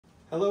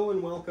Hello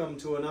and welcome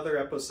to another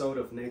episode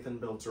of Nathan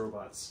Builds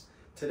Robots.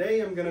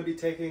 Today I'm going to be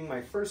taking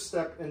my first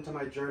step into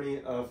my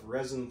journey of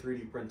resin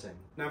 3D printing.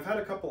 Now I've had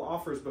a couple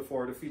offers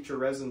before to feature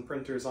resin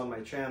printers on my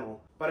channel,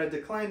 but I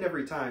declined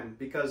every time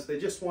because they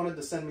just wanted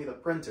to send me the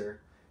printer,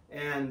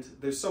 and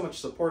there's so much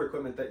support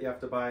equipment that you have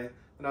to buy,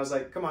 and I was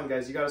like, come on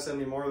guys, you got to send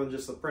me more than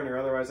just the printer,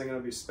 otherwise I'm going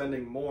to be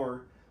spending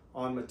more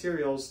on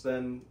materials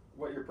than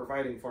what you're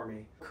providing for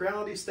me.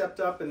 Creality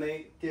stepped up and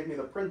they gave me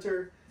the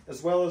printer,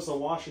 as well as a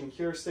wash and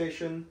cure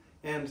station,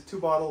 and 2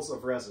 bottles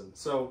of resin.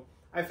 So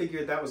I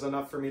figured that was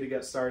enough for me to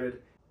get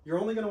started. You're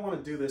only going to want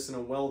to do this in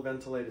a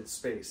well-ventilated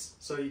space.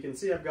 So you can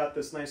see I've got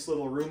this nice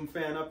little room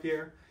fan up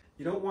here.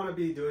 You don't want to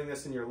be doing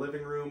this in your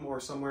living room or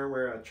somewhere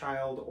where a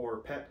child or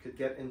pet could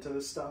get into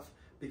this stuff,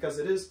 because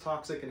it is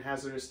toxic and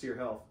hazardous to your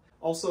health.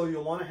 Also,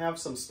 you'll want to have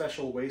some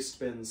special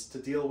waste bins to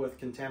deal with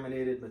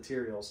contaminated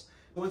materials.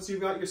 Once you've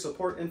got your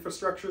support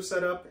infrastructure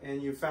set up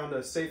and you've found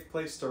a safe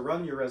place to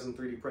run your Resin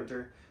 3D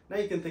printer, now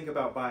you can think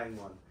about buying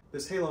one.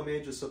 This Halot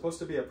Mage is supposed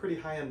to be a pretty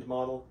high-end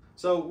model,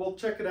 so we'll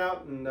check it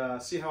out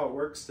and see how it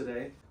works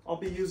today. I'll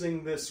be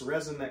using this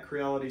resin that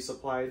Creality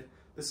supplied.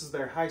 This is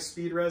their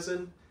high-speed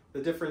resin. The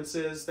difference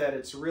is that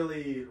it's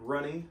really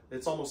runny.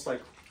 It's almost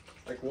like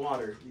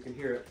water. You can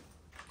hear it.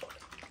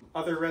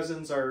 Other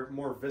resins are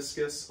more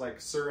viscous, like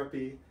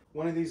syrupy.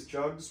 One of these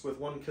jugs with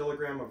 1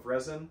 kilogram of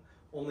resin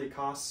only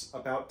costs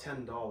about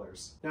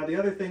 $10. Now the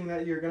other thing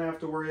that you're going to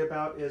have to worry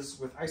about is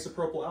with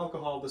isopropyl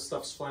alcohol, this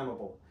stuff's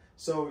flammable.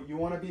 So you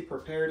want to be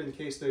prepared in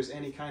case there's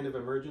any kind of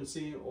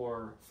emergency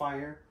or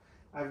fire.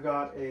 I've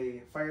got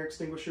a fire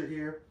extinguisher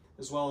here,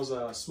 as well as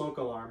a smoke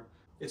alarm.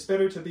 It's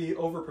better to be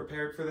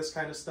over-prepared for this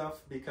kind of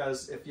stuff,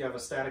 because if you have a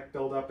static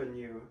buildup and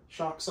you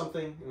shock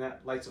something and that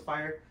lights a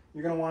fire,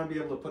 you're going to want to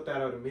be able to put that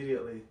out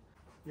immediately.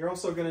 You're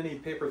also going to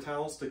need paper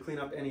towels to clean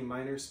up any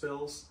minor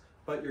spills,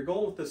 but your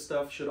goal with this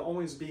stuff should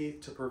always be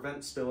to prevent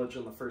spillage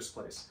in the first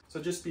place. So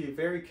just be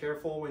very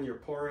careful when you're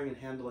pouring and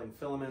handling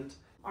filament.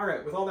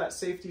 Alright, with all that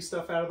safety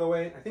stuff out of the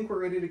way, I think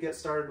we're ready to get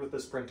started with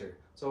this printer.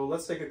 So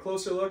let's take a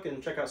closer look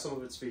and check out some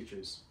of its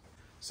features.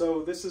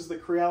 So this is the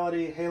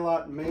Creality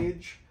Halot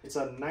Mage. It's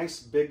a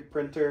nice big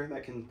printer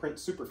that can print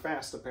super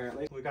fast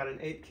apparently. We've got an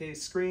 8K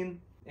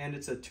screen, and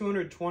it's a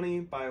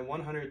 220 by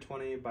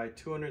 120 by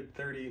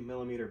 230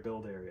 millimeter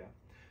build area.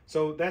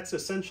 So that's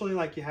essentially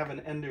like you have an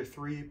Ender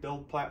 3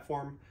 build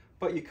platform,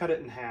 but you cut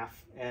it in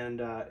half,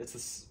 and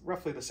it's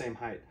roughly the same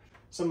height.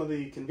 Some of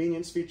the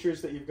convenience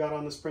features that you've got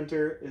on this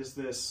printer is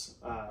this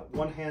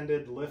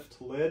one-handed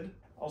lift lid.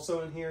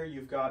 Also in here,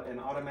 you've got an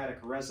automatic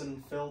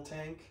resin fill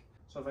tank.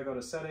 So if I go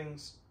to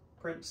settings,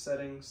 print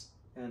settings,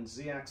 and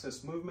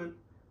Z-axis movement,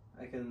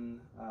 I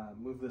can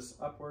move this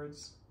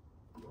upwards.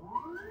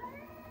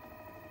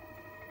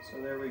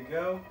 So there we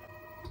go.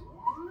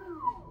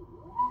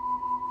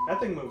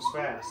 That thing moves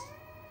fast.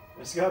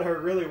 It's got a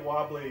really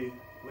wobbly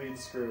lead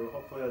screw.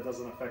 Hopefully that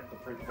doesn't affect the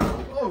print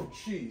quality. Oh,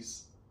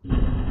 jeez.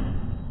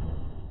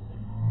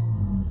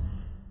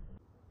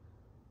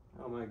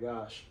 Oh my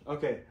gosh.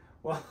 Okay,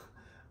 well,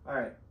 all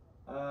right.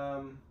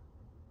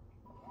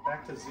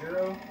 Back to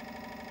 0.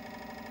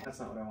 That's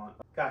not what I want.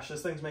 Gosh,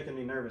 this thing's making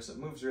me nervous. It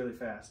moves really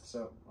fast.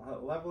 So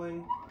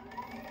leveling.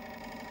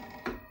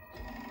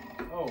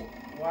 Oh,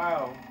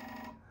 wow.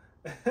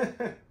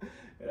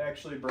 It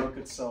actually broke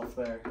itself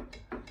there.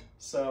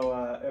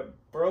 So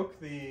it broke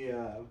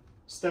the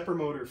stepper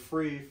motor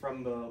free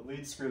from the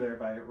lead screw there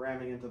by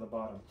ramming into the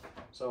bottom.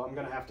 So I'm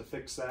gonna have to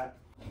fix that.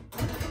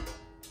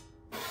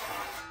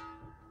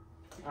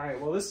 All right,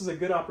 well, this is a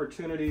good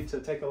opportunity to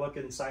take a look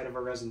inside of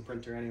a resin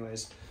printer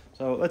anyways.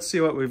 So let's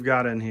see what we've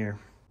got in here.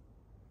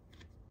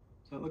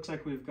 So it looks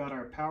like we've got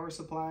our power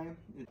supply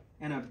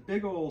and a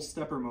big old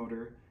stepper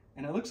motor.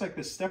 And it looks like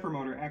this stepper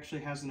motor actually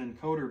has an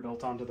encoder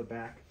built onto the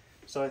back.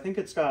 So I think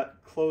it's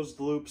got closed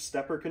loop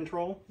stepper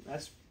control.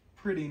 That's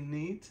pretty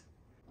neat.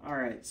 All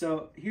right,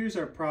 so here's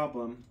our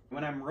problem.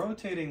 When I'm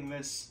rotating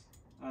this,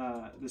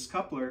 this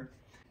coupler,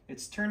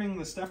 it's turning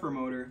the stepper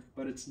motor,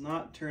 but it's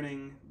not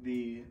turning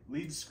the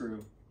lead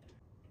screw.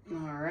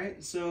 All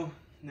right, so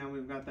now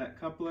we've got that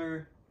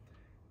coupler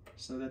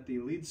so that the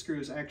lead screw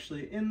is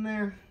actually in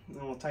there,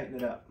 and we'll tighten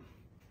it up.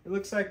 It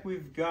looks like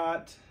we've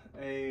got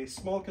a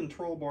small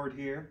control board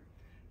here,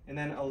 and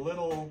then a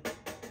little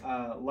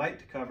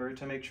light cover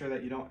to make sure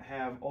that you don't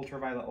have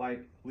ultraviolet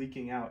light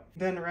leaking out.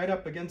 Then right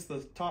up against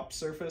the top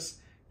surface,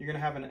 you're gonna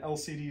have an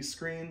LCD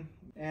screen,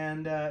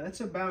 and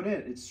that's about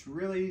it. It's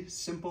really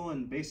simple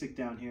and basic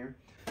down here.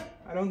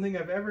 I don't think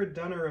I've ever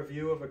done a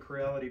review of a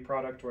Creality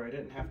product where I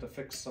didn't have to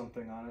fix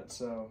something on it,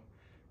 so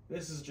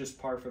this is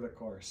just par for the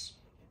course.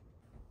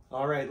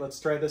 All right, let's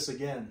try this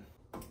again.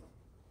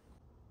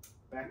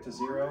 Back to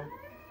 0.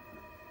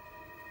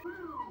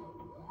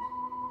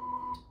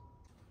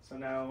 So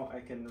now I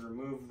can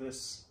remove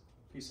this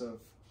piece of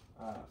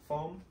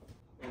foam,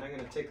 and I'm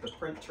going to take the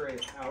print tray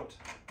out.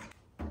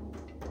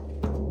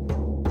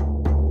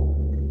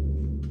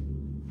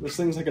 This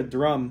thing's like a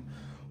drum.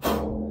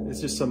 It's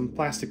just some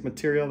plastic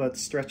material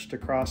that's stretched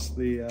across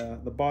the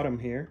bottom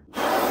here.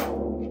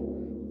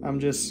 I'm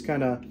just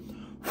kind of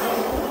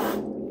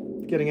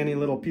getting any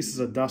little pieces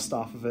of dust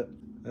off of it.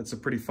 That's a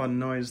pretty fun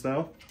noise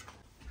though.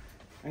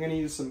 I'm going to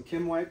use some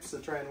Kim wipes to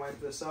try and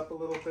wipe this up a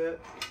little bit,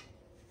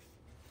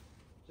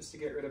 just to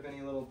get rid of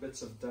any little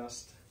bits of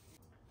dust.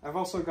 I've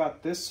also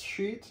got this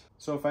sheet,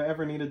 so if I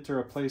ever needed to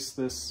replace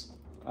this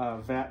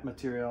vat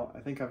material, I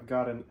think I've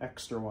got an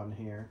extra one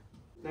here.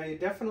 Now you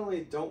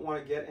definitely don't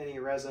want to get any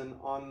resin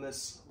on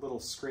this little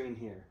screen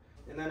here.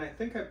 And then I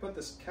think I put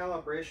this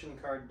calibration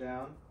card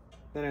down.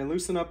 Then I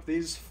loosen up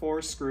these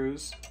 4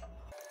 screws.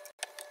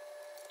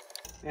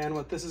 And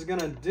what this is going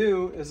to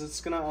do is it's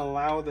going to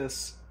allow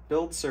this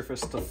build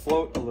surface to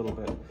float a little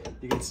bit.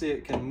 You can see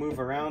it can move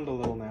around a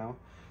little now.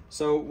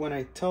 So when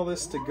I tell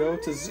this to go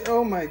to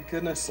oh my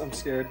goodness, I'm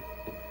scared.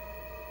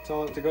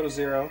 Tell it to go to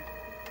 0.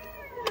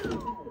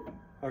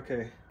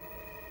 Okay.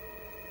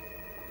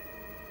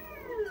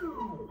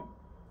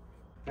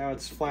 Now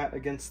it's flat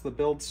against the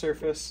build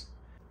surface,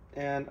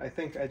 and I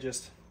think I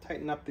just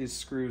tighten up these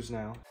screws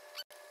now.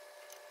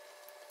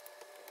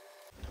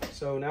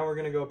 So now we're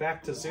going to go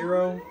back to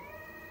 0.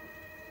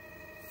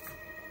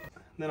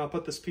 Then I'll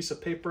put this piece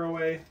of paper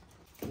away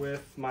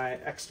with my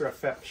extra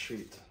FEP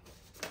sheet.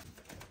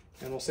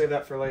 And we'll save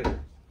that for later.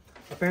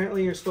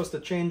 Apparently you're supposed to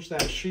change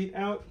that sheet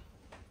out,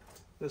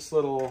 this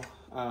little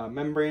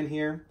membrane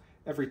here,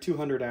 every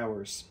 200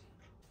 hours.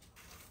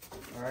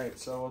 Alright,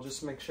 so we'll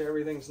just make sure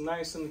everything's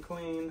nice and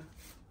clean.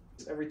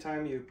 Every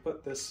time you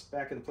put this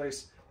back in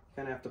place, you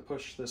kind of have to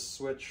push this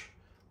switch,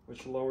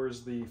 which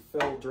lowers the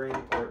fill drain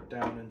port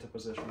down into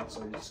position.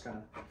 So you just kind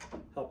of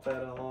help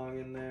that along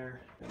in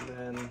there, and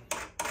then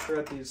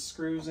thread these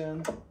screws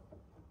in.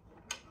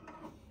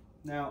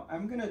 Now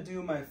I'm gonna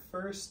do my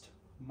first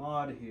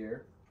mod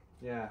here.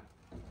 Yeah,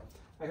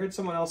 I heard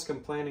someone else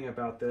complaining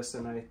about this,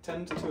 and I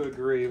tend to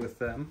agree with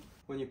them.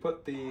 When you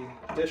put the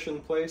dish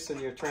in place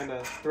and you're trying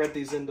to thread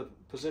these into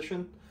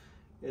position,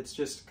 it's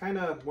just kind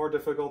of more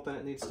difficult than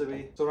it needs to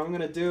be. So what I'm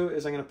going to do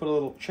is I'm going to put a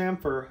little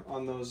chamfer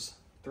on those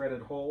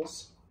threaded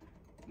holes,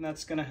 and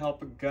that's going to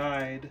help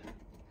guide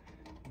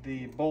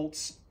the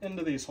bolts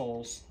into these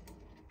holes.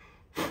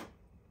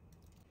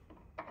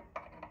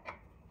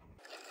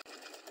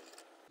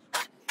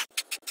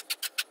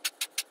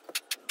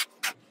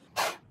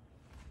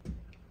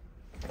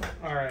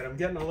 Alright, I'm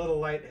getting a little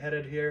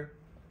lightheaded here.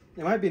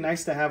 It might be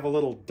nice to have a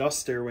little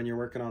duster when you're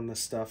working on this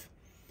stuff.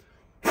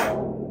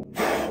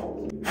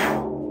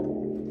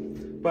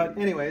 But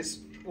anyways,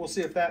 we'll see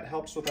if that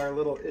helps with our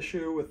little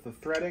issue with the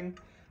threading.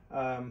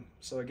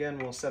 So again,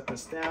 we'll set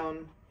this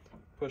down,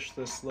 push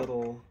this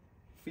little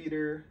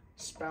feeder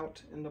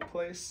spout into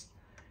place,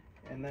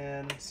 and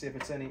then see if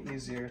it's any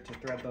easier to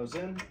thread those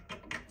in.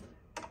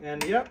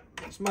 And yep,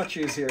 it's much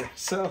easier.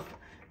 So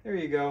there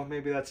you go.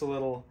 Maybe that's a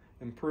little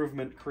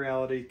improvement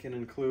Creality can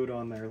include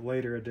on their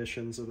later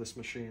editions of this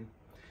machine.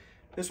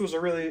 This was a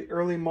really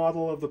early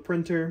model of the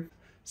printer,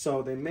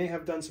 so they may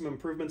have done some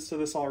improvements to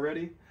this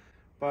already,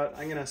 but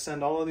I'm going to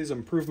send all of these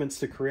improvements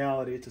to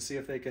Creality to see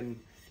if they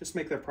can just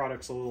make their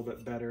products a little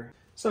bit better.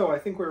 So I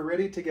think we're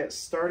ready to get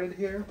started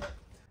here.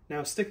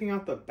 Now sticking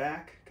out the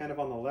back, kind of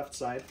on the left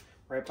side,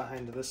 right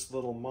behind this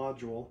little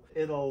module,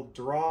 it'll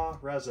draw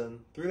resin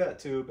through that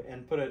tube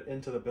and put it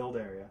into the build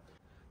area.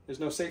 There's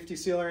no safety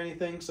seal or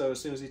anything, so as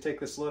soon as you take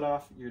this lid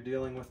off, you're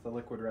dealing with the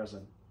liquid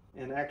resin.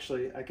 And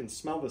actually, I can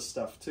smell this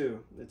stuff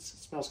too. It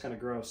smells kind of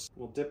gross.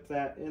 We'll dip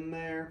that in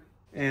there,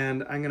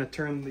 and I'm going to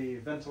turn the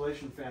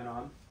ventilation fan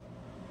on.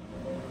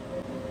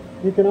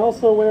 You can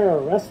also wear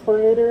a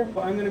respirator.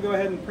 Well, I'm going to go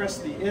ahead and press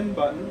the in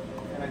button,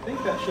 and I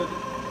think that should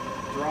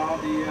draw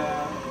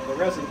the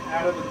resin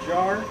out of the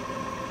jar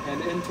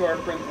and into our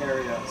print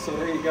area. So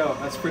there you go.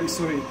 That's pretty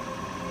sweet.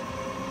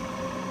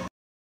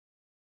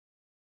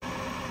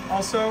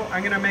 Also,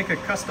 I'm going to make a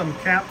custom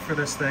cap for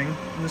this thing.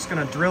 I'm just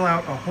going to drill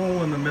out a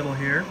hole in the middle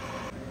here.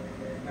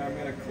 Now I'm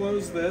going to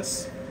close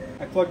this.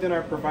 I plugged in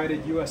our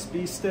provided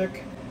USB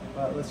stick,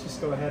 but let's just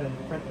go ahead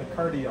and print the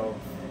cardio.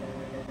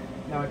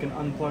 Now I can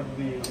unplug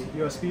the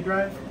USB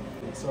drive.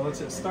 So let's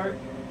hit start.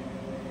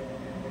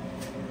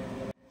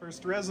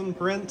 First resin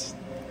print.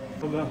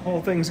 So the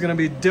whole thing's going to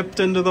be dipped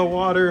into the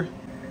water.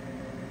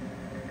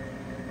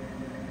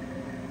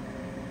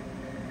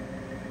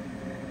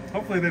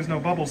 Hopefully there's no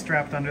bubbles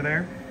trapped under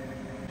there.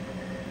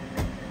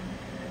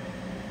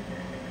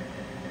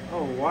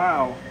 Oh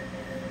wow,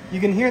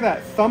 you can hear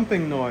that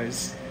thumping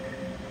noise.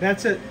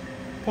 That's it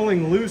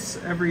pulling loose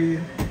every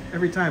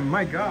time.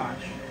 My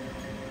gosh.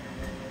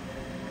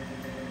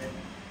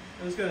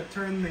 I'm just gonna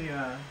turn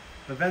the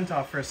vent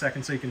off for a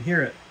second so you can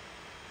hear it.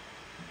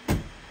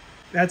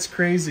 That's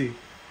crazy.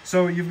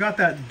 So you've got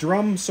that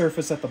drum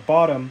surface at the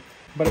bottom,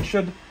 but it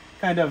should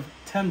kind of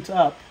tent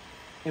up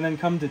and then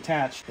come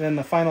detached. And then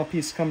the final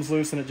piece comes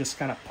loose and it just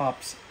kind of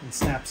pops and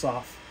snaps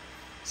off.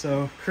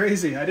 So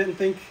crazy. I didn't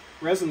think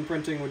resin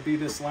printing would be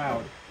this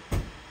loud.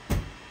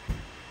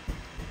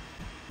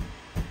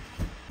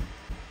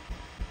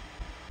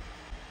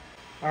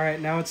 All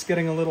right, now it's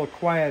getting a little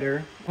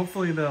quieter.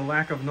 Hopefully the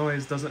lack of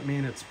noise doesn't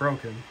mean it's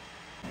broken.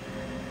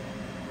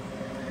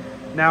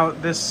 Now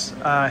this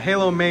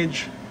Halot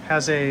Mage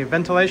has a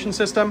ventilation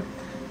system.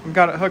 I've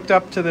got it hooked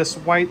up to this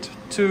white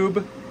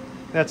tube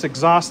that's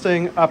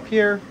exhausting up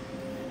here,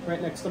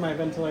 right next to my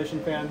ventilation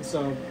fan.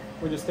 So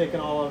we're just taking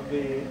all of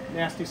the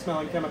nasty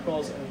smelling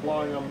chemicals and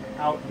blowing them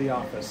out the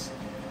office.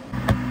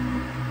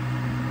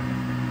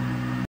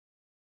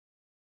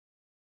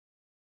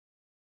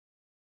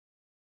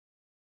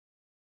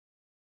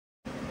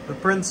 The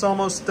print's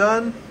almost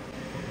done.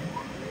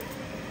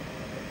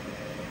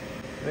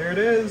 There it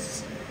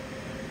is.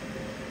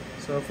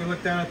 So if we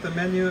look down at the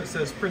menu, it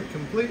says print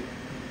complete.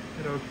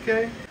 Hit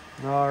OK.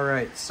 All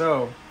right,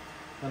 so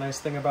the nice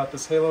thing about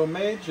this Halot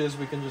Mage is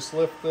we can just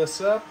lift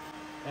this up,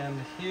 and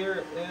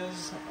here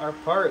is our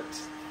part.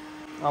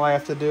 All I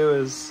have to do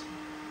is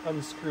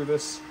unscrew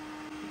this,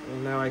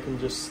 and now I can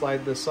just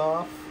slide this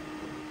off.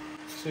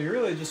 So you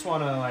really just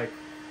want to like,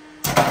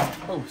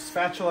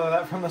 spatula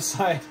that from the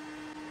side.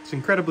 It's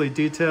incredibly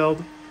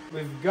detailed.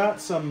 We've got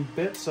some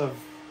bits of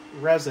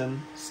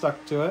resin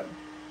stuck to it,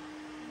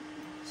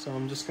 so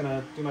I'm just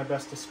gonna do my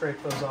best to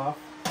scrape those off.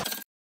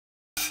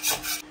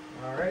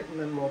 All right, and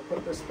then we'll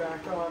put this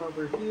back on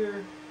over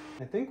here.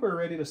 I think we're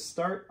ready to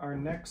start our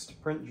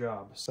next print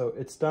job. So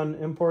it's done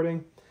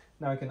importing.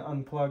 Now I can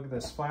unplug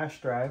this flash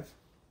drive.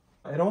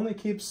 It only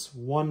keeps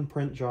one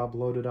print job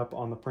loaded up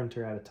on the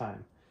printer at a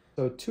time.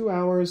 So 2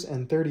 hours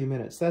and 30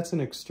 minutes. That's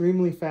an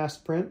extremely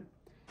fast print.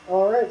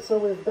 All right, so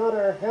we've got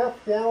our ½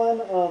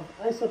 gallon of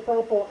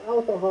isopropyl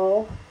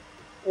alcohol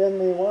in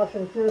the wash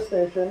and cure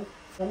station.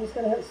 I'm just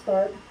going to hit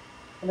start,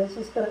 and it's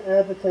just going to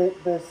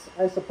agitate this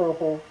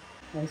isopropyl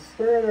and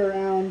stir it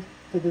around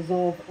to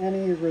dissolve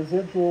any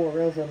residual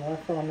resin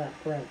left on that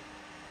print.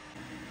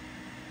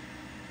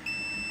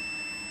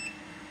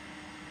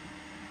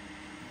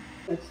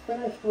 It's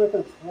finished with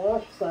its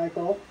wash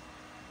cycle,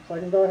 so I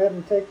can go ahead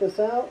and take this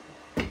out,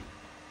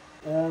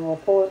 and we'll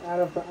pull it out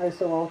of the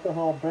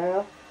iso-alcohol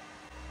bath.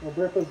 We'll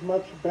drip as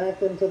much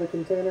back into the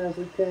container as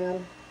we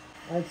can.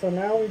 Alright, so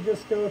now we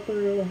just go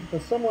through the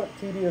somewhat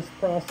tedious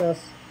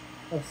process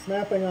of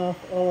snapping off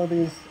all of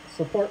these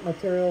support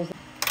materials.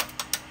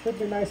 Should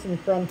be nice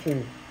and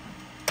crunchy.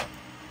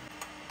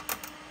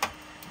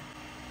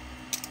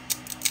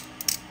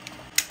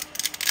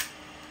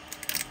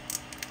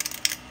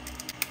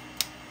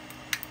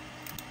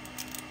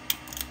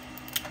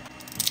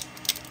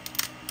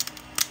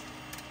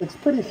 It's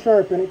pretty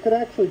sharp, and it could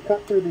actually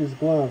cut through these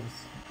gloves.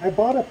 I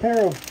bought a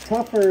pair of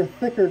tougher,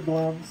 thicker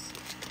gloves,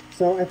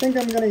 so I think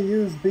I'm going to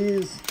use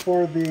these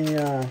for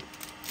the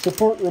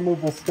support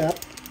removal step.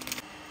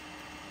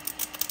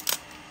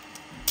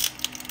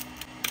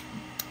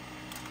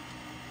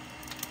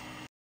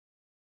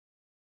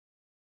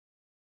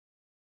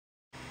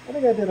 I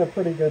think I did a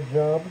pretty good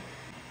job.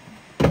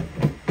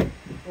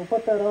 We'll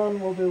put that on,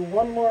 we'll do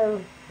one more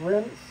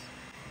rinse.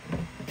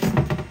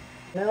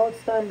 Now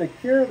it's time to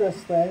cure this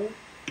thing.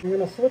 I'm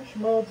going to switch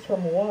modes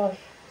from wash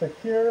to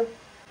cure.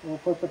 We'll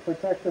put the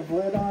protective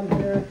lid on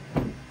here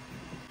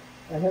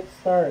and hit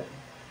start.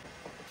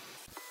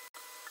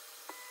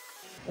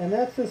 And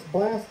that's just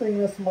blasting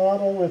this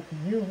model with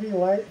UV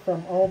light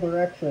from all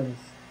directions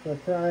to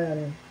try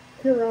and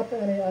cure up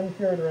any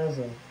uncured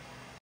resin.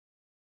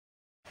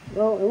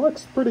 Well, it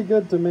looks pretty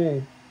good to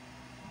me.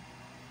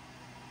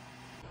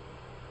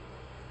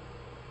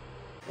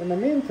 In the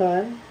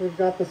meantime, we've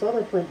got this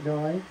other print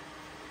going,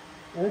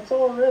 and it's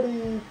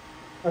already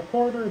a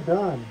quarter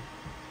done.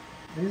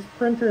 These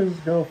printers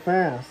go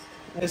fast.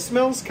 It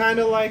smells kind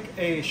of like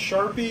a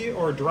Sharpie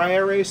or dry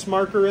erase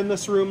marker in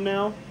this room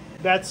now.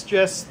 That's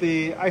just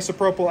the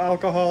isopropyl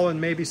alcohol and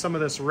maybe some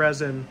of this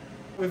resin.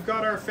 We've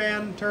got our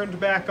fan turned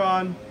back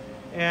on,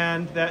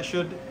 and that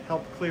should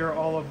help clear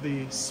all of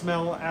the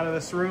smell out of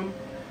this room.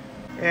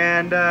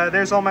 And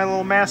there's all my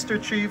little Master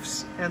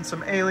Chiefs and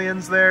some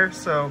aliens there,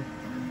 so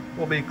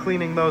we'll be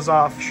cleaning those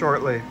off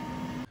shortly.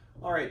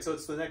 All right, so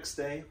it's the next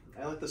day.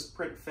 I let this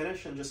print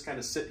finish and just kind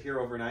of sit here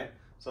overnight.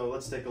 So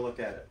let's take a look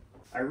at it.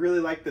 I really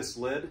like this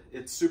lid.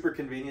 It's super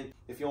convenient.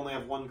 If you only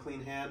have one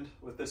clean hand,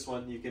 with this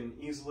one you can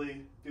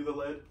easily do the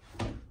lid.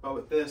 But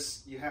with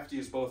this, you have to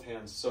use both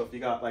hands. So if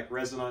you got like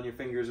resin on your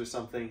fingers or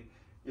something,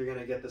 you're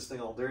gonna get this thing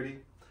all dirty.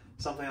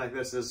 Something like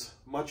this is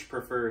much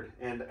preferred.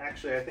 And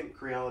actually I think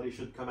Creality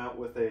should come out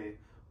with a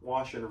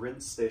wash and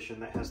rinse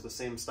station that has the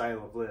same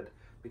style of lid,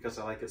 because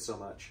I like it so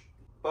much.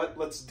 But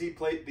let's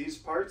deplate these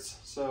parts.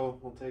 So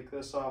we'll take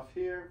this off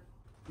here.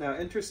 Now,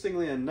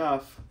 interestingly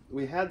enough,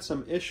 we had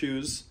some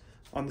issues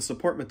on the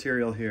support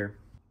material here.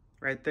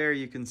 Right there,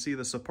 you can see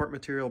the support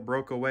material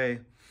broke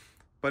away,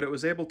 but it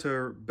was able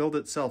to build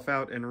itself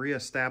out and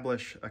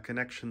reestablish a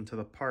connection to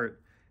the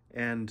part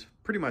and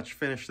pretty much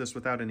finish this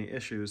without any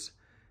issues.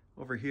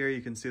 Over here,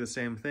 you can see the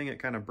same thing. It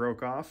kind of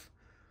broke off,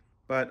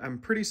 but I'm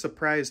pretty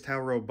surprised how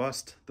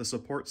robust the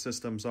support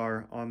systems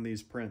are on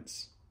these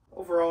prints.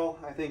 Overall,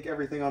 I think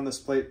everything on this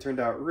plate turned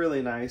out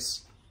really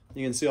nice.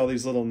 You can see all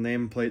these little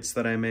nameplates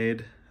that I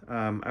made.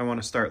 I want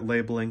to start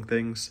labeling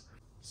things.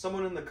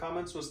 Someone in the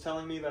comments was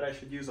telling me that I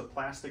should use a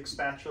plastic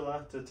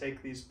spatula to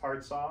take these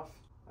parts off.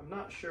 I'm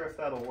not sure if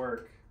that'll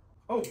work.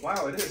 Oh,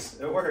 wow, it is.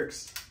 It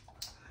works.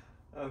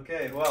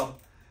 Okay, well,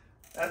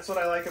 that's what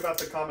I like about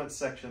the comments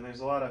section.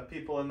 There's a lot of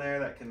people in there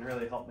that can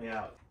really help me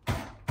out.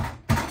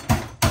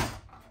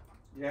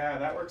 Yeah,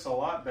 that works a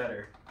lot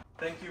better.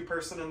 Thank you,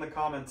 person in the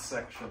comments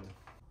section.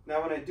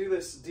 Now when I do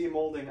this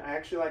demolding, I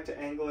actually like to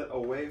angle it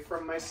away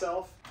from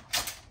myself.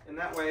 And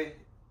that way,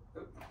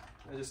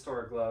 I just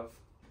tore a glove.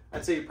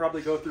 I'd say you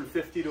probably go through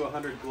 50 to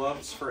 100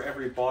 gloves for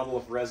every bottle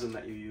of resin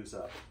that you use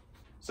up.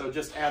 So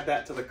just add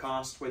that to the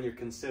cost when you're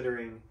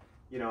considering,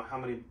 you know, how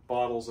many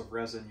bottles of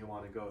resin you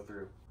want to go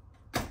through.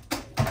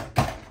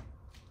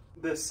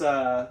 This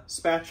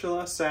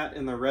spatula sat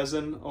in the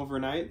resin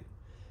overnight,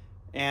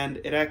 and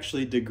it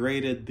actually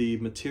degraded the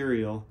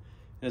material,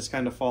 and it's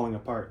kind of falling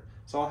apart.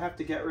 So I'll have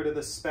to get rid of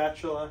this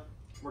spatula.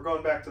 We're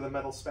going back to the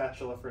metal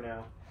spatula for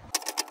now.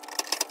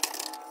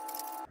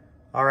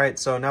 All right,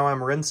 so now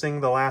I'm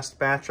rinsing the last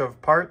batch of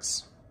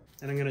parts,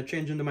 and I'm gonna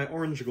change into my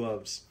orange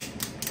gloves.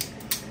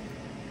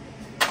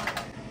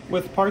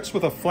 With parts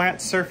with a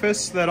flat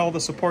surface that all the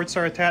supports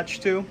are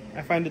attached to,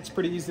 I find it's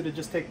pretty easy to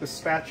just take the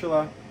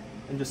spatula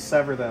and just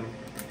sever them.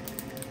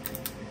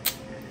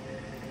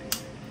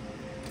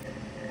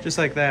 Just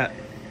like that.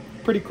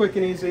 Pretty quick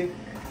and easy.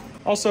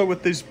 Also,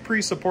 with these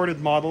pre-supported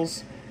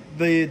models,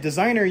 the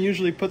designer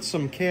usually puts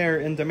some care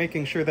into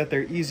making sure that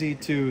they're easy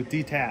to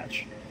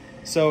detach.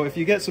 So if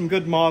you get some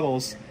good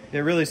models, it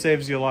really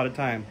saves you a lot of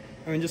time.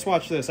 I mean, just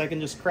watch this. I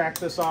can just crack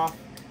this off.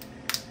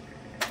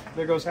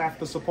 There goes half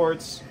the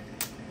supports.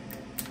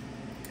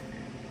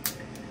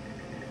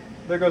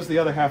 There goes the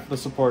other half of the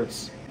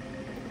supports.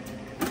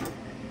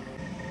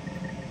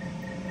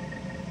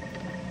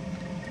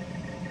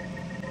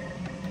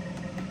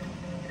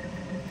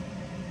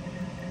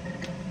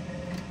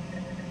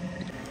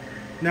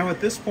 Now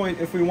at this point,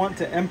 if we want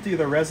to empty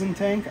the resin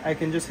tank, I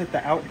can just hit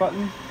the out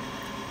button,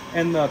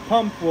 and the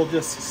pump will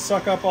just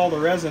suck up all the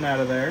resin out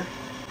of there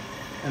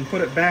and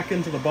put it back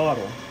into the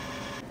bottle.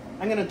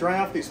 I'm going to dry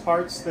off these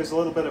parts. There's a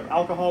little bit of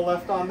alcohol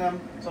left on them,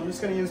 so I'm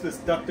just going to use this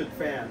ducted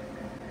fan.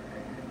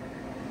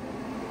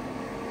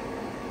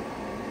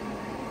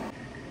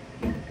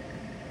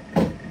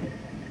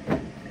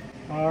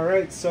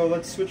 Alright, so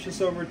let's switch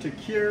this over to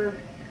cure.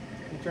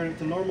 We'll turn it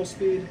to normal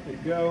speed,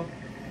 hit go,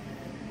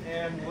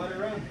 and we'll let it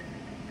run.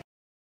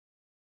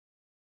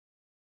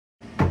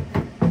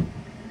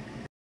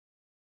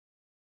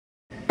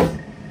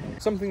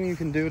 Something you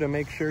can do to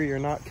make sure you're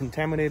not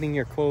contaminating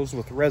your clothes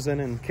with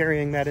resin and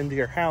carrying that into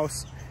your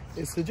house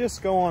is to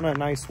just go on a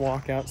nice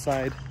walk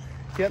outside,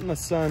 get in the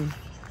sun,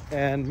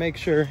 and make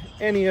sure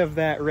any of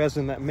that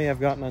resin that may have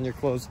gotten on your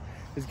clothes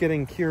is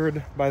getting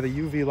cured by the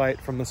UV light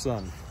from the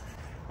sun.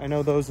 I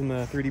know those in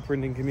the 3D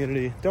printing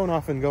community don't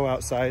often go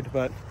outside,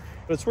 but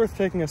it's worth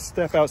taking a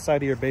step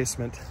outside of your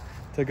basement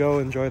to go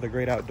enjoy the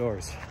great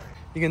outdoors.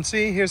 You can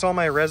see here's all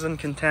my resin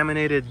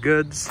contaminated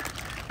goods.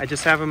 I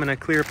just have them in a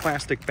clear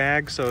plastic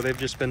bag, so they've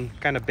just been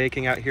kind of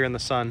baking out here in the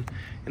sun,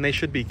 and they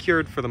should be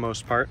cured for the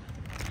most part.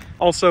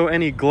 Also,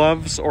 any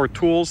gloves or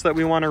tools that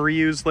we want to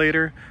reuse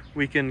later,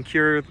 we can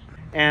cure,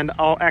 and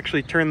I'll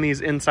actually turn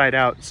these inside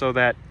out so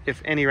that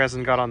if any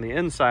resin got on the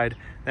inside,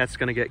 that's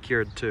going to get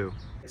cured too.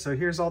 So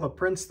here's all the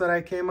prints that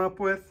I came up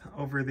with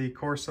over the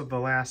course of the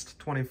last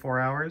 24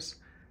 hours.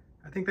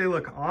 I think they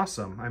look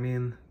awesome. I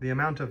mean, the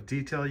amount of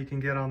detail you can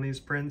get on these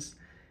prints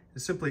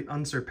is simply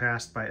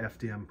unsurpassed by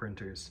FDM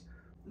printers.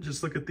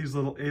 Just look at these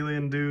little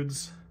alien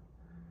dudes.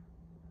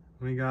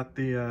 We got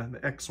the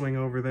X-Wing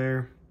over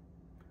there.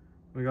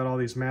 We got all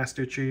these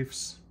Master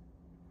Chiefs.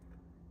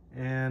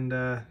 And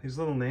these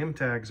little name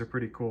tags are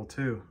pretty cool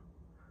too.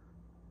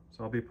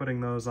 So I'll be putting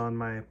those on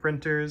my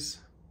printers.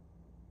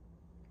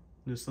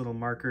 Just little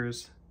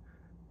markers.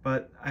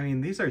 But I mean,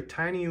 these are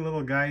tiny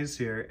little guys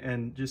here,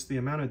 and just the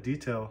amount of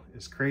detail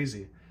is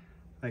crazy.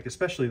 Like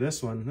especially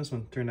this one. This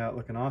one turned out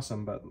looking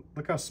awesome, but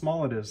look how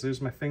small it is.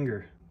 There's my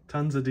finger.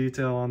 Tons of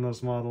detail on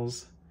those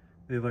models.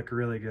 They look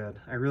really good.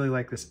 I really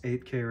like this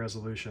 8K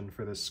resolution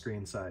for this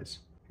screen size.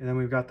 And then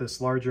we've got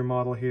this larger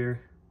model here.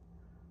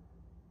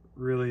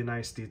 Really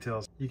nice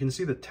details. You can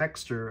see the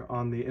texture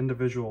on the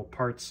individual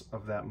parts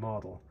of that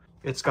model.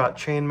 It's got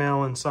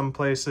chainmail in some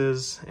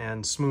places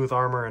and smooth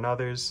armor in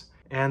others.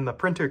 And the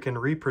printer can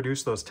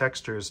reproduce those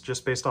textures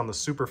just based on the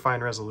super fine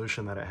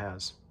resolution that it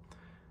has.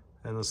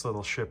 And this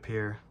little ship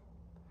here,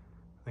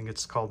 I think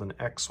it's called an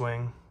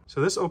X-Wing. So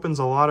this opens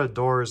a lot of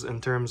doors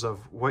in terms of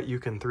what you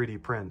can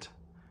 3D print.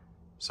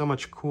 So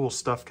much cool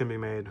stuff can be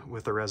made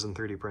with the Resin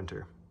 3D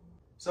printer.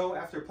 So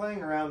after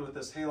playing around with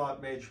this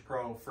Halot Mage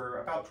Pro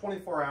for about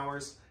 24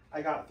 hours,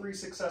 I got 3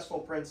 successful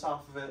prints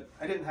off of it.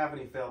 I didn't have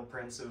any failed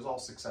prints, it was all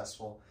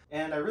successful.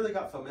 And I really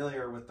got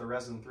familiar with the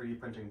Resin 3D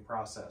printing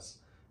process.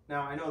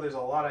 Now I know there's a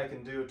lot I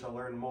can do to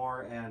learn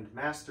more and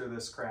master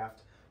this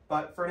craft,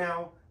 but for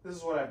now, this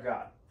is what I've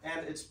got.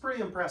 And it's pretty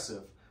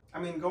impressive. I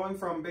mean, going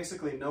from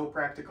basically no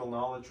practical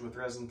knowledge with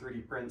Resin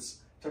 3D prints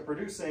to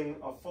producing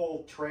a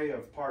full tray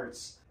of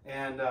parts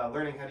and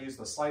learning how to use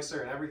the slicer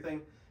and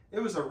everything,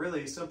 it was a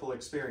really simple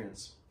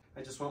experience.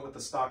 I just went with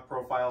the stock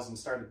profiles and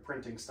started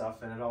printing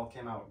stuff, and it all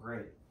came out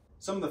great.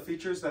 Some of the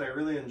features that I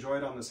really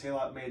enjoyed on this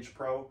Halot Mage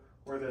Pro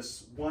were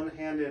this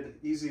one-handed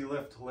easy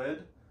lift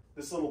lid.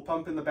 This little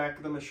pump in the back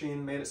of the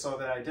machine made it so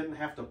that I didn't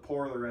have to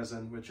pour the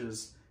resin, which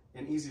is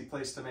an easy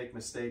place to make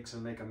mistakes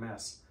and make a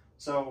mess.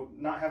 So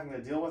not having to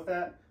deal with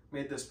that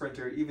made this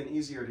printer even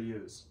easier to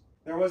use.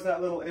 There was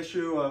that little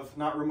issue of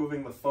not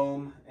removing the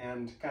foam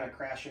and kind of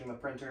crashing the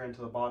printer into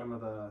the bottom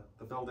of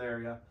the build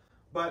area,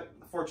 but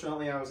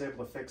fortunately I was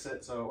able to fix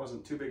it, so it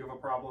wasn't too big of a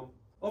problem.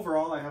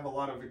 Overall, I have a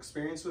lot of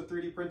experience with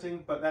 3D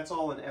printing, but that's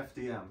all in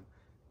FDM.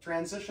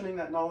 Transitioning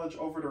that knowledge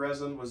over to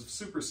resin was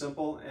super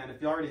simple, and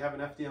if you already have an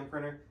FDM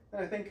printer,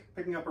 then I think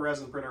picking up a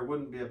resin printer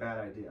wouldn't be a bad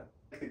idea.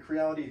 The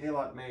Creality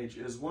Halot Mage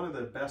is one of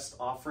the best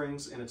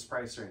offerings in its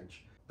price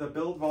range. The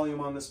build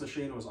volume on this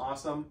machine was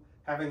awesome.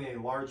 Having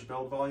a large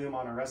build volume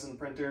on a resin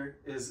printer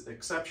is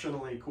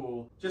exceptionally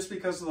cool just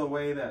because of the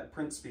way that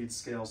print speed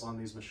scales on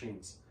these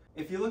machines.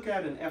 If you look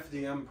at an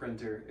FDM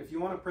printer, if you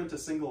want to print a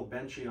single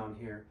benchy on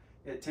here,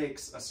 it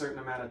takes a certain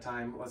amount of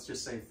time, let's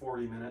just say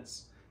 40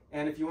 minutes.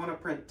 And if you want to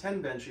print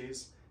 10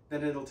 benchies,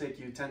 then it'll take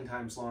you 10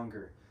 times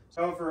longer.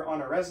 However, on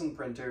a resin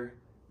printer,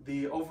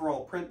 the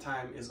overall print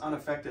time is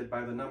unaffected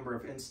by the number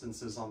of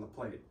instances on the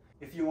plate.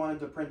 If you wanted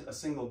to print a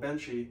single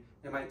benchy,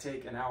 it might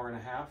take an hour and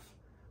a half.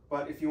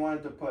 But if you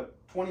wanted to put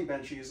 20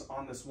 benchies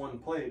on this one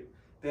plate,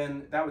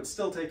 then that would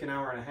still take an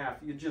hour and a half.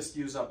 You'd just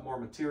use up more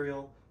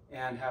material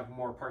and have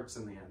more parts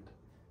in the end.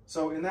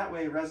 So in that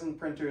way, resin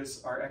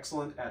printers are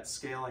excellent at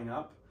scaling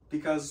up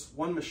because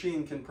one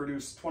machine can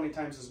produce 20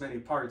 times as many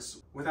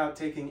parts without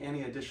taking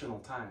any additional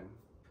time.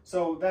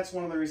 So that's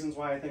one of the reasons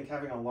why I think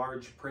having a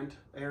large print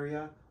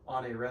area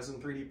on a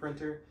resin 3D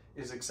printer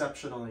is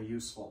exceptionally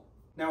useful.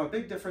 Now, a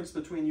big difference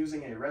between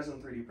using a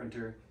resin 3D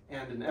printer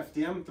and an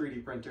FDM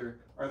 3D printer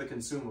are the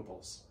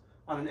consumables.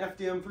 On an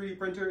FDM 3D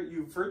printer,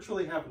 you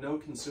virtually have no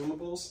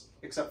consumables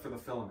except for the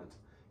filament.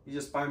 You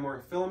just buy more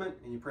filament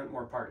and you print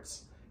more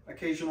parts.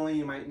 Occasionally,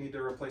 you might need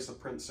to replace a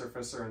print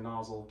surface or a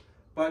nozzle,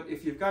 but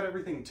if you've got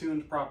everything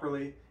tuned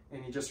properly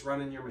and you just run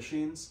in your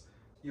machines,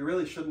 you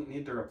really shouldn't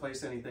need to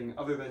replace anything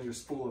other than your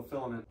spool of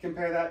filament.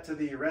 Compare that to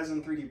the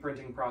resin 3D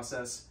printing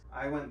process.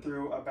 I went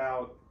through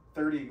about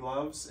 30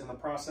 gloves in the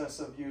process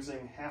of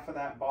using half of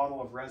that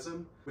bottle of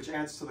resin, which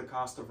adds to the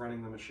cost of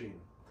running the machine.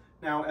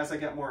 Now, as I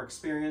get more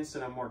experienced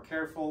and I'm more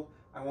careful,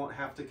 I won't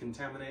have to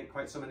contaminate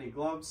quite so many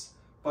gloves,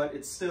 but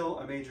it's still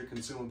a major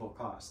consumable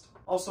cost.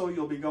 Also,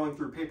 you'll be going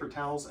through paper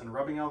towels and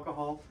rubbing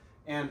alcohol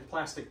and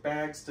plastic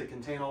bags to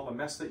contain all the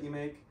mess that you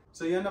make,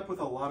 so you end up with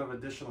a lot of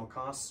additional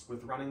costs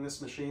with running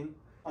this machine.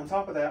 On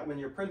top of that, when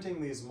you're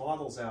printing these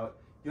models out,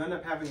 you end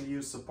up having to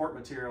use support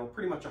material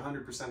pretty much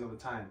 100% of the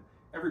time.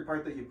 Every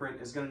part that you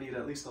print is going to need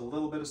at least a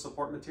little bit of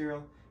support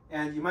material,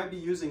 and you might be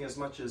using as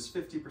much as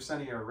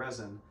 50% of your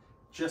resin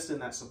just in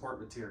that support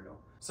material.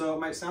 So it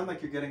might sound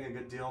like you're getting a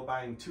good deal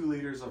buying 2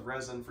 liters of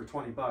resin for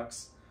 20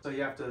 bucks, so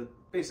you have to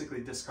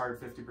basically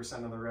discard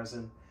 50% of the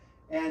resin,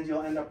 and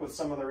you'll end up with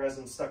some of the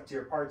resin stuck to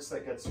your parts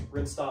that gets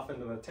rinsed off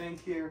into the tank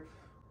here,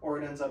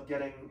 or it ends up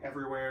getting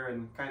everywhere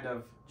and kind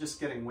of just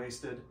getting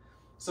wasted.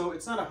 So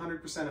it's not a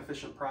 100%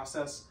 efficient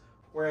process,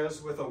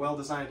 whereas with a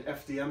well-designed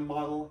FDM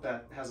model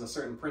that has a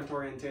certain print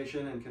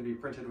orientation and can be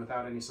printed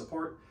without any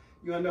support,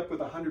 you end up with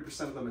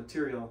 100% of the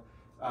material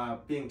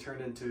being turned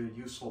into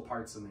useful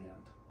parts in the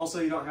end. Also,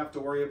 you don't have to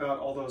worry about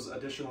all those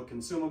additional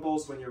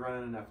consumables when you're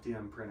running an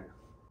FDM printer.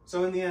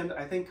 So in the end,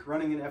 I think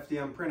running an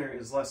FDM printer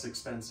is less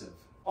expensive.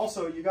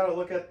 Also, you got to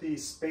look at the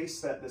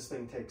space that this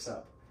thing takes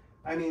up.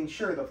 I mean,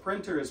 sure, the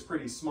printer is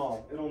pretty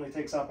small. It only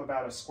takes up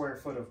about a square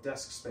foot of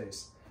desk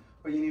space.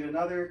 But you need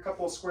another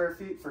couple square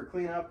feet for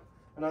cleanup,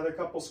 another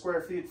couple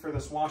square feet for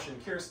this wash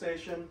and cure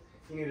station.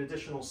 You need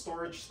additional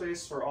storage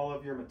space for all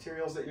of your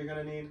materials that you're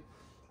going to need.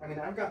 I mean,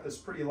 I've got this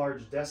pretty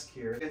large desk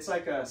here. It's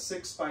like a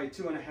 6 by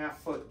 2.5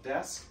 foot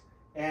desk,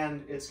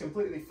 and it's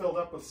completely filled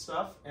up with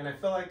stuff, and I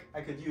feel like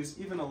I could use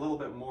even a little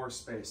bit more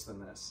space than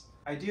this.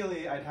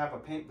 Ideally, I'd have a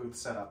paint booth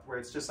set up where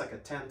it's just like a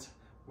tent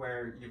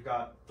where you've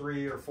got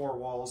 3 or 4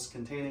 walls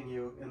containing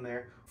you in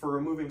there for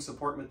removing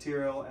support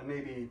material and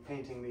maybe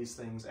painting these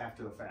things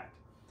after the fact.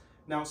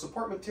 Now,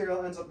 support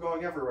material ends up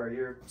going everywhere.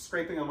 You're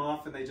scraping them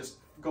off and they just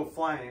go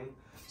flying,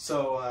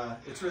 so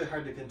it's really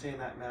hard to contain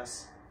that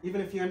mess. Even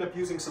if you end up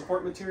using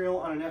support material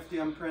on an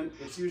FDM print,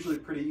 it's usually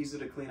pretty easy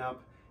to clean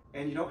up,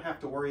 and you don't have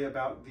to worry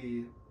about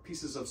the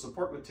pieces of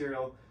support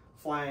material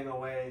flying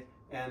away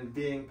and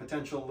being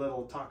potential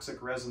little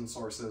toxic resin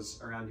sources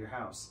around your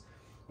house.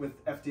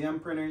 With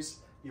FDM printers,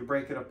 you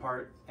break it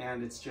apart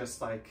and it's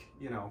just like,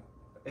 you know,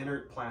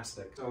 inert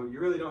plastic. So you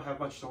really don't have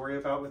much to worry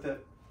about with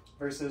it,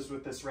 versus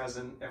with this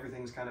resin,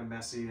 everything's kind of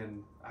messy,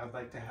 and I'd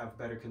like to have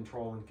better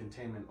control and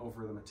containment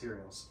over the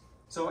materials.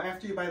 So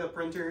after you buy the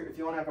printer, if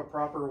you want to have a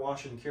proper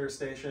wash and cure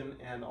station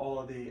and all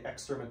of the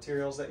extra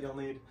materials that you'll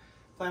need,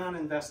 plan on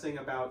investing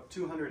about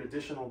 $200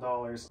 additional.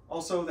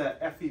 Also, that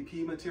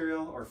FEP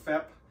material, or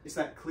FEP, is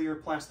that clear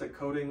plastic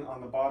coating on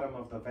the bottom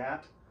of the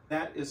vat.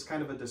 That is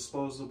kind of a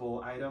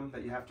disposable item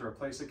that you have to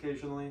replace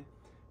occasionally.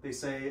 They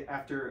say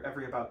after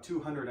every about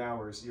 200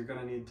 hours, you're going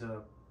to need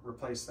to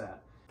replace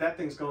that. That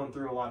thing's going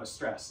through a lot of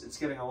stress. It's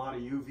getting a lot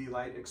of UV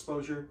light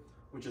exposure,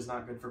 which is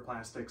not good for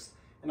plastics.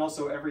 And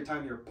also, every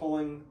time you're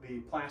pulling the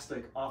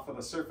plastic off of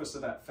the surface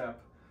of that FEP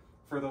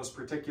for those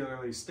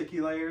particularly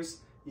sticky layers,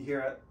 you hear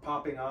it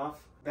popping off.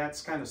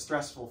 That's kind of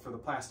stressful for the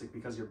plastic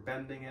because you're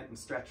bending it and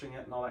stretching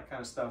it and all that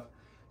kind of stuff.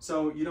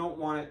 So you don't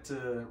want it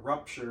to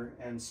rupture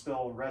and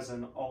spill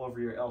resin all over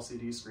your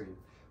LCD screen.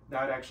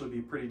 That would actually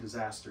be pretty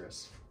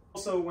disastrous.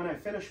 Also, when I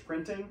finish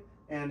printing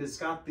and it's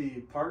got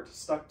the part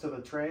stuck to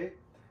the tray,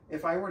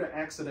 if I were to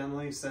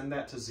accidentally send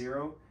that to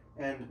 0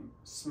 and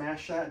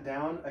smash that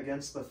down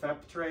against the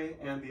FEP tray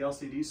and the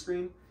LCD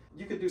screen,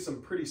 you could do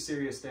some pretty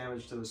serious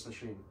damage to this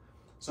machine.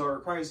 So it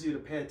requires you to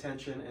pay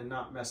attention and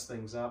not mess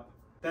things up.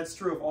 That's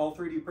true of all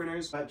 3D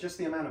printers, but just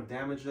the amount of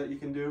damage that you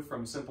can do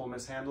from simple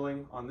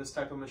mishandling on this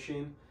type of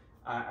machine,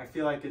 I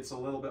feel like it's a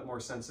little bit more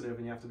sensitive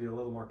and you have to be a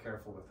little more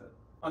careful with it.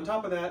 On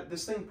top of that,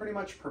 this thing pretty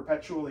much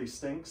perpetually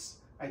stinks.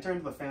 I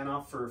turned the fan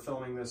off for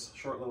filming this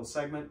short little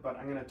segment, but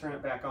I'm going to turn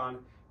it back on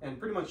and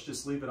pretty much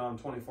just leave it on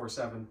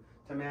 24/7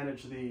 to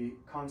manage the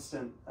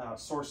constant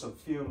source of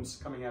fumes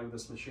coming out of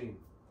this machine.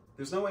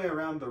 There's no way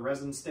around the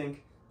resin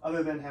stink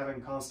other than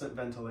having constant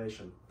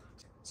ventilation.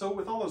 So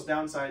with all those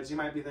downsides, you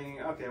might be thinking,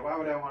 okay, why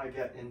would I want to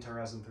get into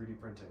resin 3D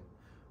printing?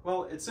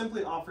 Well, it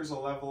simply offers a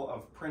level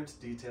of print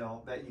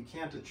detail that you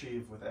can't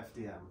achieve with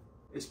FDM.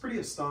 It's pretty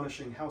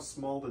astonishing how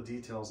small the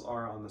details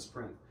are on this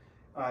print.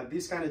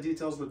 These kind of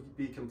details would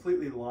be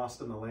completely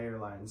lost in the layer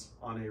lines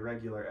on a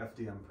regular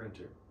FDM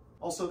printer.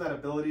 Also, that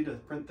ability to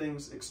print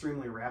things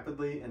extremely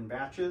rapidly in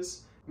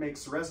batches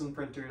makes resin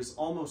printers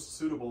almost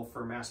suitable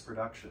for mass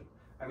production.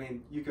 I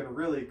mean, you can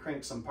really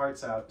crank some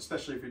parts out,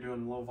 especially if you're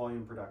doing low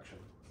volume production.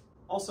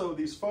 Also,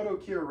 these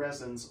photo-cure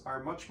resins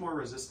are much more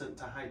resistant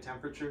to high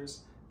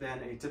temperatures than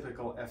a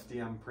typical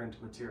FDM print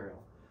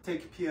material.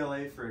 Take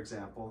PLA for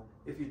example.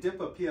 If you dip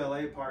a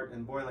PLA part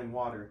in boiling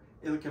water,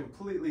 it'll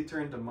completely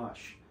turn to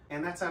mush.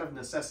 And that's out of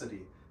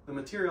necessity. The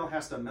material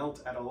has to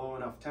melt at a low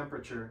enough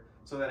temperature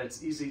so that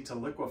it's easy to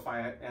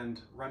liquefy it and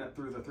run it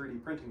through the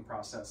 3D printing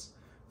process.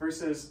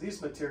 Versus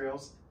these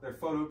materials, they're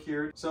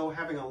photo-cured, so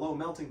having a low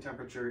melting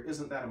temperature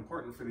isn't that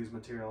important for these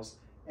materials.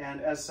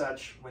 And as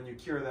such, when you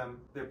cure them,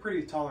 they're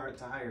pretty tolerant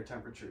to higher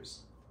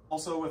temperatures.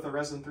 Also, with a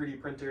resin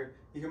 3D printer,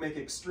 you can make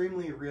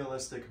extremely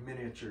realistic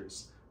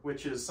miniatures,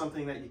 which is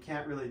something that you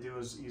can't really do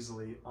as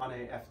easily on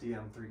a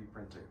FDM 3D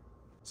printer.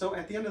 So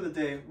at the end of the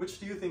day, which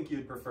do you think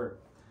you'd prefer?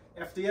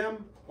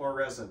 FDM or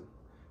resin?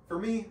 For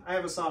me, I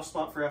have a soft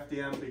spot for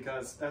FDM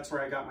because that's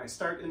where I got my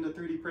start into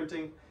 3D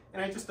printing,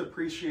 and I just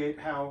appreciate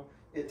how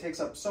it takes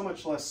up so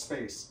much less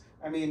space.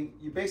 I mean,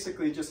 you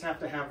basically just have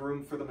to have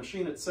room for the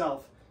machine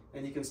itself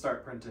and you can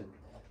start printing.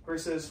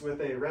 Versus with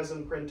a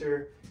resin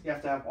printer, you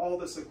have to have all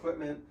this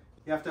equipment,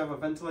 you have to have a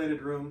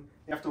ventilated room,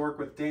 you have to work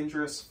with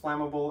dangerous,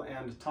 flammable,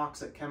 and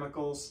toxic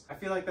chemicals. I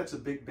feel like that's a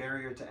big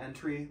barrier to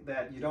entry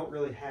that you don't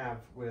really have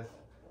with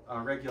a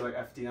regular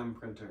FDM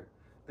printer.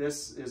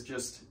 This is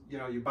just,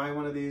 you buy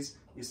one of these,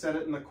 you set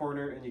it in the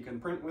corner, and you can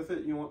print with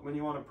it when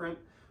you want to print.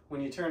 When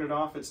you turn it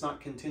off, it's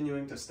not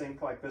continuing to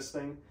stink like this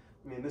thing.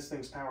 I mean, this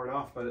thing's powered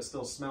off, but it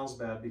still smells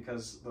bad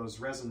because those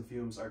resin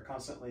fumes are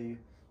constantly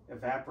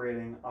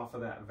evaporating off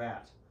of that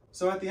vat.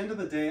 So at the end of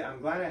the day,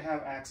 I'm glad I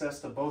have access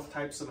to both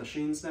types of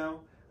machines now.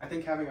 I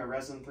think having a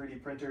resin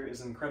 3D printer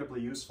is incredibly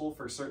useful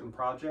for certain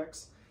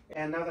projects.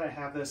 And now that I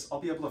have this,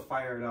 I'll be able to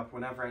fire it up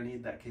whenever I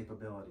need that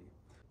capability.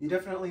 You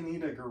definitely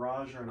need a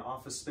garage or an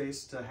office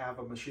space to have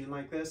a machine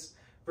like this.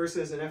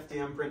 Versus an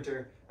FDM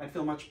printer, I'd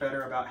feel much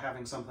better about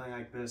having something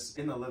like this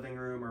in the living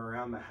room or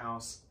around the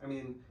house. I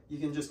mean, you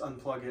can just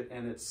unplug it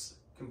and it's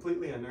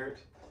completely inert.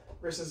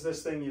 Versus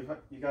this thing,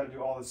 you got to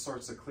do all this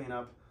sorts of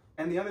cleanup.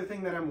 And the other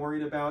thing that I'm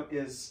worried about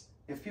is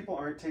if people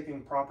aren't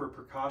taking proper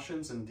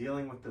precautions in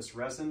dealing with this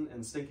resin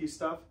and stinky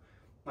stuff,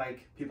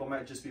 like people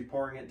might just be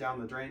pouring it down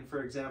the drain,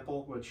 for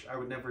example, which I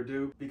would never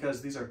do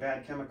because these are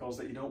bad chemicals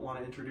that you don't want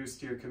to introduce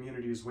to your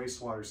community's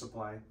wastewater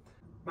supply.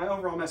 My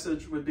overall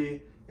message would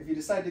be, if you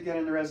decide to get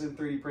into resin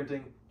 3D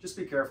printing, just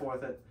be careful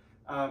with it.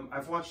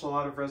 I've watched a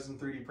lot of resin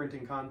 3D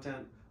printing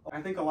content.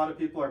 I think a lot of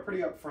people are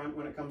pretty upfront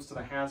when it comes to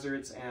the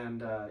hazards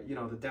and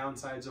the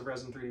downsides of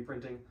resin 3D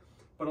printing.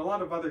 But a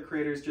lot of other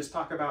creators just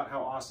talk about how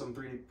awesome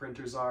 3D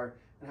printers are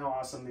and how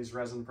awesome these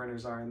resin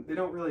printers are. And they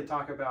don't really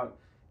talk about,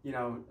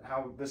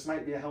 how this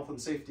might be a health and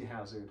safety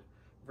hazard.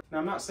 Now,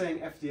 I'm not saying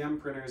FDM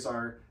printers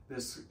are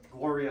this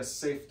glorious,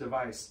 safe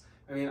device.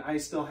 I mean, I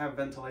still have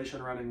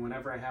ventilation running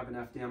whenever I have an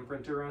FDM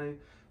printer running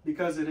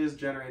because it is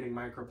generating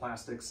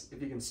microplastics.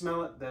 If you can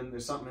smell it, then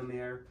there's something in the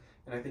air,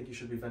 and I think you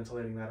should be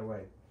ventilating that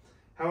away.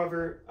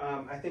 However,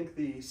 I think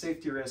the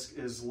safety risk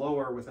is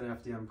lower with an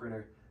FDM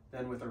printer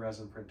than with a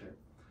resin printer.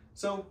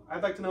 So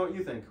I'd like to know what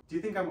you think. Do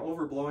you think I'm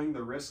overblowing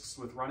the risks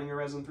with running a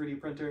resin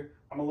 3D printer?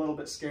 I'm a little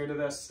bit scared of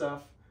this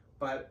stuff,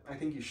 but I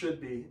think you should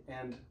be,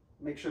 and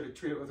make sure to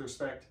treat it with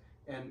respect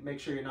and make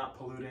sure you're not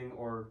polluting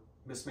or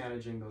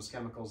mismanaging those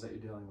chemicals that you're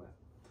dealing with.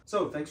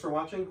 So thanks for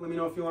watching. Let me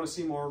know if you want to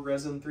see more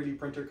resin 3D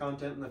printer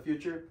content in the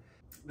future.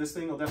 This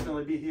thing will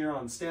definitely be here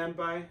on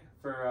standby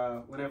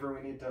for whenever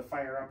we need to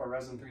fire up a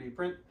resin 3D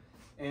print.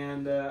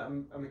 And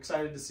I'm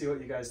excited to see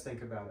what you guys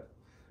think about it.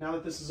 Now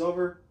that this is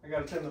over, I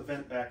gotta turn the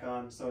vent back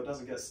on so it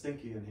doesn't get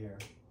stinky in here.